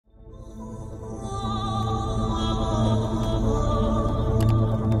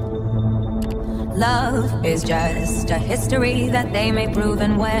love is just a history that they may prove,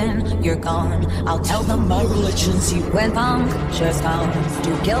 and when you're gone, I'll tell them my religion's you. When punctures come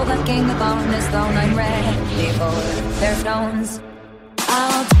to kill the king upon his throne, I'm ready for their stones.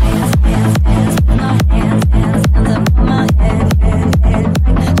 I'll dance, dance, dance with my hands, hands, hands above my head, head, head.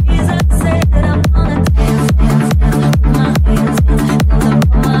 Like Jesus said, I'm gonna dance, dance, dance with my hands, hands, hands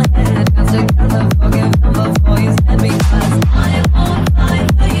above my head. Dance together, forgive him before he's dead, because I won't cry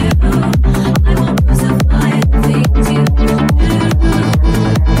for you. I won't crucify the things you do.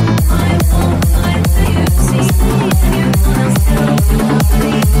 I won't cry for you, see, and you're gonna still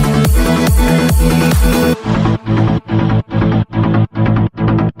be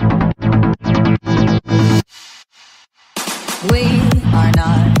We are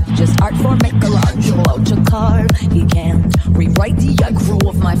not just art for Michelangelo to carve. He can't rewrite the aggro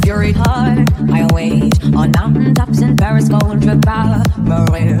of my fury heart. I wait on mountaintops in Paris, contre par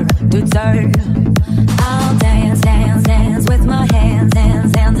Maria toute seule. I'll dance, dance, dance with my hands,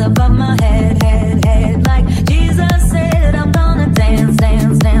 hands, hands above my head, head, head. Like Jesus said, I'm gonna dance,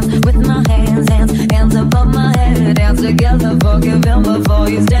 dance, dance with my hands, hands, hands above my head. Dance together, forgive him before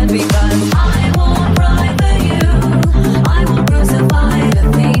he's dead, because I won't cry for you. I won't crucify the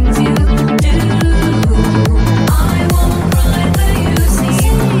things you do. I won't cry for you, see,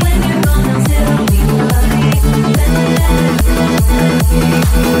 when you're gonna still be loving.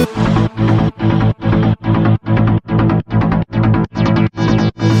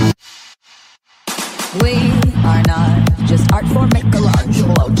 We are not just art for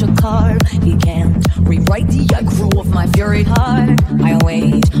Michelangelo to carve. He can't rewrite the aggro of my fury heart. I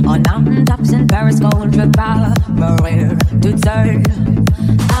wait on mountaintops in Paris, contre par Maria toute seule.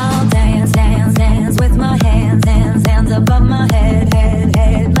 I'll dance, dance, dance with my hands, hands, hands above my head, head,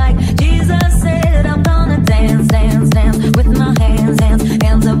 head. Like Jesus said, I'm gonna dance, dance, dance with my hands, hands,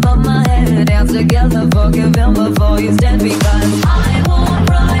 hands above my head. Dance together, forgive him before he's dead, because I won't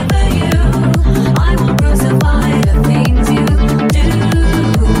cry for you. I won't crucify the things you do.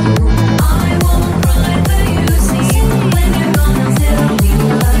 I won't cry for you, see, when you're gonna still be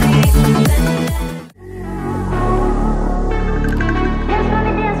loving.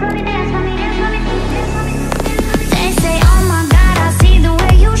 They say, oh my God, I see the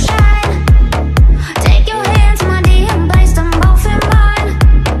way you shine. Take your hands, my dear, and place them both in mine.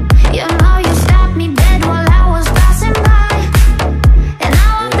 You know you stopped me dead while I was passing by, and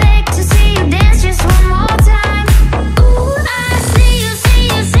now I beg to see you dance just one more time. Ooh, I see you, see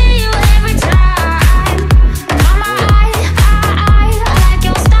you, see you every time. And oh my, I like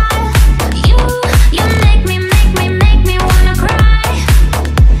your style. You make me wanna cry.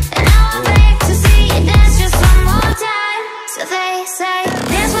 And now I beg to see you dance just one more time. So they say,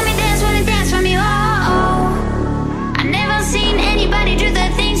 dance with me, dance with me, dance with me, oh, oh. I never seen anybody do the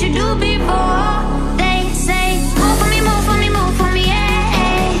things you do before. They say, move for me, move for me, move for me,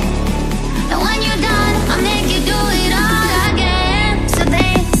 yeah. And when you're done, I'll make you do it all again. So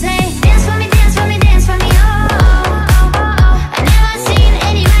they say, dance for me, dance for me, dance for me, oh, oh, oh, oh. I never seen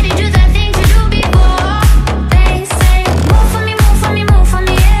anybody do the things you do before. They say, move for me, move for me, move for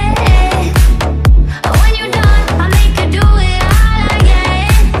me, yeah. And when you're done, I'll make you do it all again.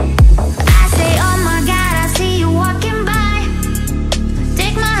 I say, oh my God, I see you walking by.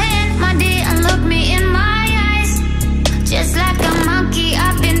 Take my hand, my dear, and look me in my eyes. Just like a monkey,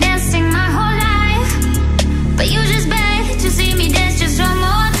 I've been dancing my whole life, but you just beg to see me dance just one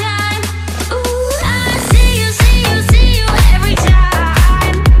more time. Ooh, I see you, see you, see you every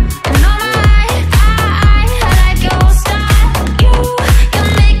time. And oh my, I like your style. You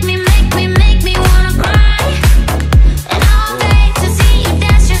make me wanna cry. And I'll beg to see you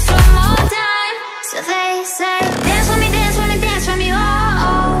dance just one more time. So they say, dance with me, dance with me, dance with me, oh,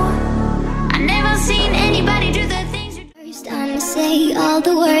 oh. I never seen anybody do the things you do. First I'ma say all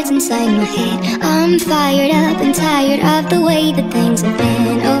the words inside my head. I'm fired up and tired of the way that things have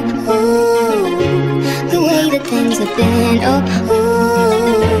been. Oh, ooh, the way that things have been. Oh, ooh.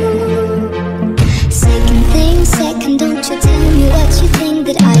 Second thing, second, don't you tell me what you think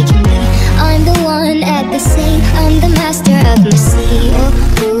that I can be. I'm the one at the sea. I'm the master of my sea. Oh,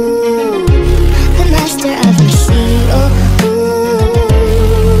 ooh, the master of my sea. Oh, ooh.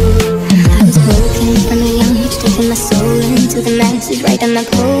 I was broken from a young age, taking my soul into the masses, writing my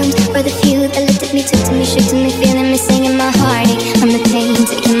poems for the few that looked at me, took to me, shook to me, feeling me, singing my heartache. From the pain,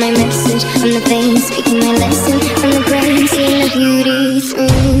 taking my message, from the vein, speaking my lesson, from the brain, seeing the beauty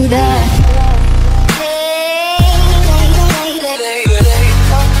through the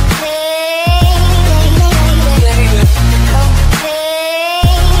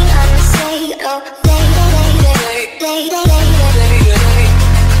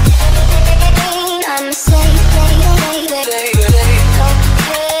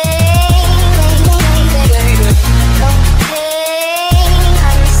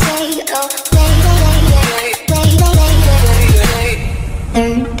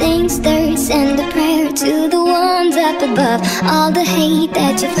to the ones up above. All the hate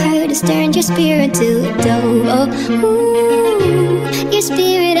that you've heard has turned your spirit to a dove. Oh, ooh, your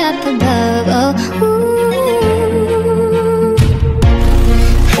spirit up above. Oh, ooh.